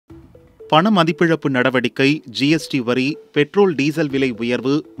பண மதிப்பிழப்பு நடவடிக்கை, ஜிஎஸ்டி வரி, பெட்ரோல் டீசல் விலை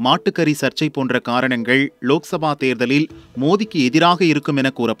உயர்வு, மாட்டுக்கறி சர்ச்சை போன்ற காரணங்கள் லோக்சபா தேர்தலில் மோடிக்கு எதிராக இருக்கும்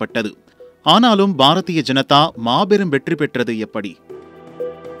என கூறப்பட்டது. ஆனாலும் பாரதிய ஜனதா மாபெரும் வெற்றி பெற்றது எப்படி?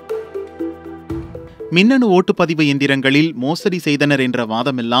 மின்னணு ஓட்டுப்பதிவு எந்திரங்களில் மோசடி செய்தனர் என்ற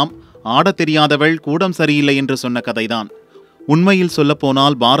வாதமெல்லாம் ஆடத் தெரியாதவள் கூடம் சரியில்லை என்று சொன்ன கதைதான். உண்மையில்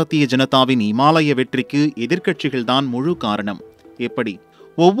சொல்லப்போனால் பாரதிய ஜனதாவின் இமாலய வெற்றிக்கு எதிர்க்கட்சிகள்தான் முழு காரணம். எப்படி?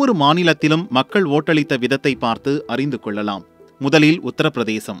 ஒவ்வொரு மாநிலத்திலும் மக்கள் ஓட்டளித்த விதத்தை பார்த்து அறிந்து கொள்ளலாம். முதலில்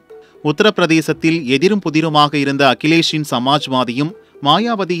உத்தரப்பிரதேசம். உத்தரப்பிரதேசத்தில் எதிரும் புதிருமாக இருந்த அகிலேஷின் சமாஜ்வாதியும்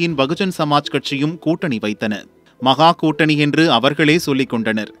மாயாவதியின் பகுஜன் சமாஜ் கட்சியும் கூட்டணி வைத்தன. மகா கூட்டணி என்று அவர்களே சொல்லிக்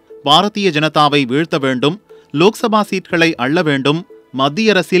கொண்டனர். பாரதிய ஜனதாவை வீழ்த்த வேண்டும், லோக்சபா சீட்களை அள்ள வேண்டும்,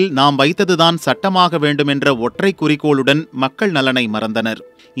 மத்திய அரசில் நாம் வைத்ததுதான் சட்டமாக வேண்டும் என்ற ஒற்றை குறிக்கோளுடன் மக்கள் நலனை மறந்தனர்.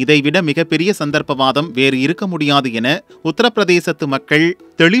 இதைவிட மிகப்பெரிய சந்தர்ப்பவாதம் வேறு இருக்க முடியாது என உத்தரப்பிரதேசத்து மக்கள்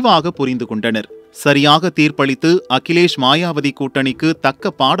தெளிவாக புரிந்து கொண்டனர். சரியாக தீர்ப்பளித்து அகிலேஷ் மாயாவதி கூட்டணிக்கு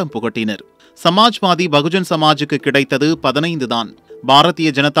தக்க பாடம் புகட்டினர். சமாஜ்வாதி பகுஜன் சமாஜுக்கு கிடைத்தது 15 தான். பாரதிய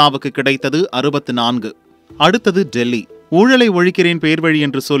ஜனதாவுக்கு கிடைத்தது 64. அடுத்தது டெல்லி. ஊழலை ஒழிக்கிறேன் பேர்வழி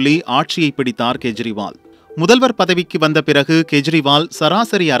என்று சொல்லி ஆட்சியை பிடித்தார் கெஜ்ரிவால். முதல்வர் பதவிக்கு வந்த பிறகு கெஜ்ரிவால்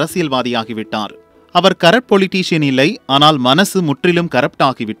சராசரி அரசியல்வாதியாகிவிட்டார். அவர் கரப்ட் பொலிட்டீஷியன் இல்லை, ஆனால் மனசு முற்றிலும் கரப்ட்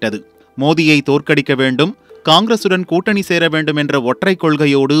ஆகிவிட்டது. மோடியை தோற்கடிக்க வேண்டும், காங்கிரசுடன் கூட்டணி சேர வேண்டும் என்ற ஒற்றை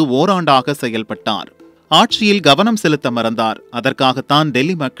கொள்கையோடு ஓராண்டாக செயல்பட்டார். ஆட்சியில் கவனம் செலுத்த மறந்தார். அதற்காகத்தான்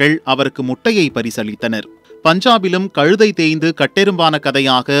டெல்லி மக்கள் அவருக்கு முட்டையை பரிசளித்தனர். பஞ்சாபிலும் கழுதை தேய்ந்து கட்டெரும்பான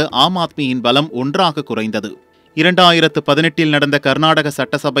கதையாக ஆம் ஆத்மியின் பலம் ஒன்றாக குறைந்தது. 2018 நடந்த கர்நாடக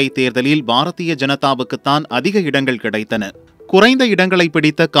சட்டசபை தேர்தலில் பாரதிய ஜனதாவுக்குத்தான் அதிக இடங்கள் கிடைத்தன. குறைந்த இடங்களை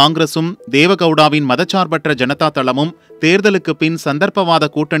பிடித்த காங்கிரசும் தேவகவுடாவின் மதச்சார்பற்ற ஜனதா தளமும் தேர்தலுக்கு பின் சந்தர்ப்பவாத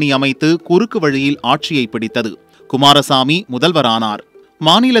கூட்டணி அமைத்து குறுக்கு வழியில் ஆட்சியை பிடித்தது. குமாரசாமி முதல்வரானார்.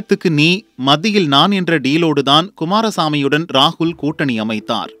 மாநிலத்துக்கு நீ, மத்தியில் நான் என்ற டீலோடுதான் குமாரசாமியுடன் ராகுல் கூட்டணி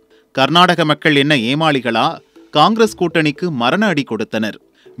அமைத்தார். கர்நாடக மக்கள் என்ன ஏமாளிகளா? காங்கிரஸ் கூட்டணிக்கு மரண அடி கொடுத்தனர்.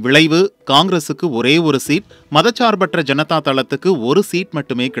 விளைவு, காங்கிரசுக்கு ஒரே ஒரு சீட், மதச்சார்பற்ற ஜனதா தளத்துக்கு ஒரு சீட்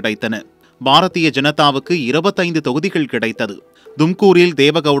மட்டுமே கிடைத்தன. பாரதிய ஜனதாவுக்கு 25 தொகுதிகள் கிடைத்தது. தும்கூரில்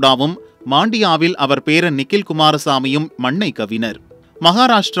தேவகவுடாவும் மாண்டியாவில் அவர் பேரன் நிக்கில் குமாரசாமியும் மண்ணை கவினர்.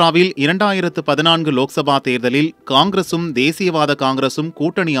 மகாராஷ்டிராவில் 2014 லோக்சபா தேர்தலில் காங்கிரசும் தேசியவாத காங்கிரசும்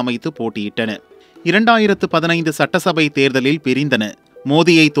கூட்டணி அமைத்து போட்டியிட்டன. 2015 சட்டசபை தேர்தலில் பிரிந்தன.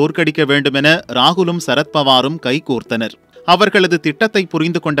 மோடியை தோற்கடிக்க வேண்டுமென ராகுலும் சரத்பவாரும் கைகோர்த்தனர். அவர்களது திட்டத்தை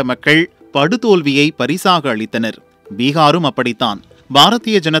புரிந்து கொண்ட மக்கள் படுதோல்வியை பரிசாக அளித்தனர். பீகாரும் அப்படித்தான்.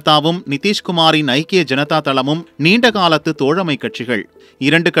 பாரதிய ஜனதாவும் நிதிஷ்குமாரின் ஐக்கிய ஜனதா தளமும் நீண்ட காலத்து தோழமை கட்சிகள்.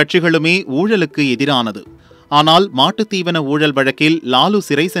 2 கட்சிகளுமே ஊழலுக்கு எதிரானது. ஆனால் மாட்டுத்தீவன ஊழல் வழக்கில் லாலு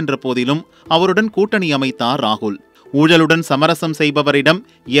சிறை சென்ற போதிலும் அவருடன் கூட்டணி அமைத்தார் ராகுல். ஊழலுடன் சமரசம் செய்பவரிடம்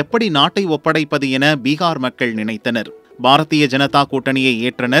எப்படி நாட்டை ஒப்படைப்பது என பீகார் மக்கள் நினைத்தனர். பாரதிய ஜனதா கூட்டணியை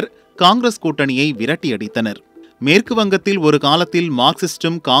ஏற்றனர். காங்கிரஸ் கூட்டணியை விரட்டியடித்தனர். மேற்கு வங்கத்தில் ஒரு காலத்தில்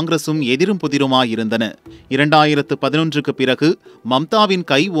மார்க்சிஸ்டும் காங்கிரசும் எதிரும் புதிருமாயிருந்தன. 2011க்கு பிறகு மம்தாவின்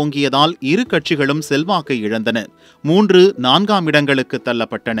கை ஓங்கியதால் இரு கட்சிகளும் செல்வாக்கை இழந்தன. 3, 4ஆம் இடங்களுக்கு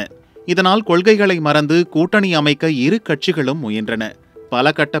தள்ளப்பட்டன. இதனால் கொள்கைகளை மறந்து கூட்டணி அமைக்க இரு கட்சிகளும் முயன்றன.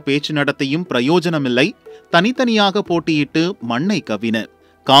 பல கட்ட பேச்சு நடத்தியும் பிரயோஜனமில்லை. தனித்தனியாக போட்டியிட்டு மண்ணை கவ்வின.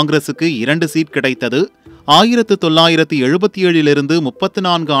 காங்கிரசுக்கு 2 சீட் கிடைத்தது. 1977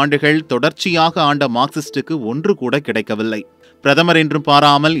 34 ஆண்டுகள் தொடர்ச்சியாக ஆண்ட மார்க்சிஸ்டுக்கு 1 கூட கிடைக்கவில்லை. பிரதமர் என்றும்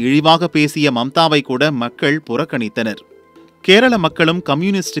பாராமல் இழிவாக பேசிய மம்தாவை கூட மக்கள் புறக்கணித்தனர். கேரள மக்களும்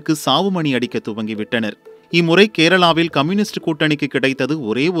கம்யூனிஸ்டுக்கு சாவுமணி அடிக்க துவங்கிவிட்டனர். இம்முறை கேரளாவில் கம்யூனிஸ்ட் கூட்டணிக்கு கிடைத்தது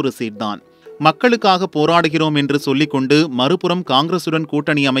ஒரே ஒரு சீட்தான். மக்களுக்காக போராடுகிறோம் என்று சொல்லிக்கொண்டு மறுபுறம் காங்கிரசுடன்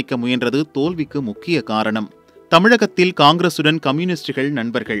கூட்டணி அமைக்க முயன்றது தோல்விக்கு முக்கிய காரணம். தமிழகத்தில் காங்கிரசுடன் கம்யூனிஸ்டுகள்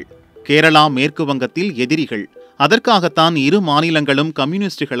நண்பர்கள், கேரளா மேற்கு வங்கத்தில் எதிரிகள். அதற்காகத்தான் இரு மாநிலங்களும்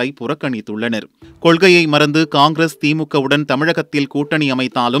கம்யூனிஸ்டுகளை புறக்கணித்துள்ளனர். கொள்கையை மறந்து காங்கிரஸ் திமுகவுடன் தமிழகத்தில் கூட்டணி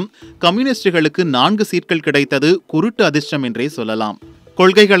அமைத்தாலும் கம்யூனிஸ்டுகளுக்கு 4 சீட்கள் கிடைத்தது குருட்டு அதிர்ஷ்டம் என்றே சொல்லலாம்.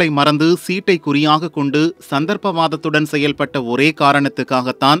 கொள்கைகளை மறந்து சீட்டை குறியாக கொண்டு சந்தர்ப்பவாதத்துடன் செயல்பட்ட ஒரே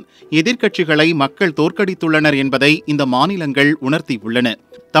காரணத்துக்காகத்தான் எதிர்க்கட்சிகளை மக்கள் தோற்கடித்துள்ளனர் என்பதை இந்த மாநிலங்கள் உணர்த்தியுள்ளன.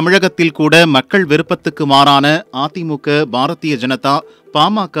 தமிழகத்தில் கூட மக்கள் விருப்பத்துக்கு மாறான அதிமுக, பாரதிய ஜனதா,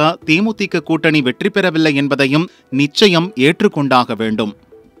 பாமக, தேமுதிக கூட்டணி வெற்றி பெறவில்லை என்பதையும் நிச்சயம் ஏற்றுக்கொண்டாக வேண்டும்.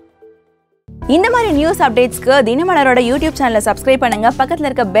 இந்த மாதிரி நியூஸ் அப்டேட்ஸ்க்கு தினமலரோட யூடியூப் சேனலை சப்ஸ்கிரைப் பண்ணுங்க. பக்கத்துல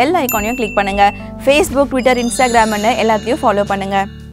இருக்க பெல் ஐகானையும் கிளிக் பண்ணுங்க. Facebook, Twitter, Instagram எல்லாத்தையும் ஃபாலோ பண்ணுங்க.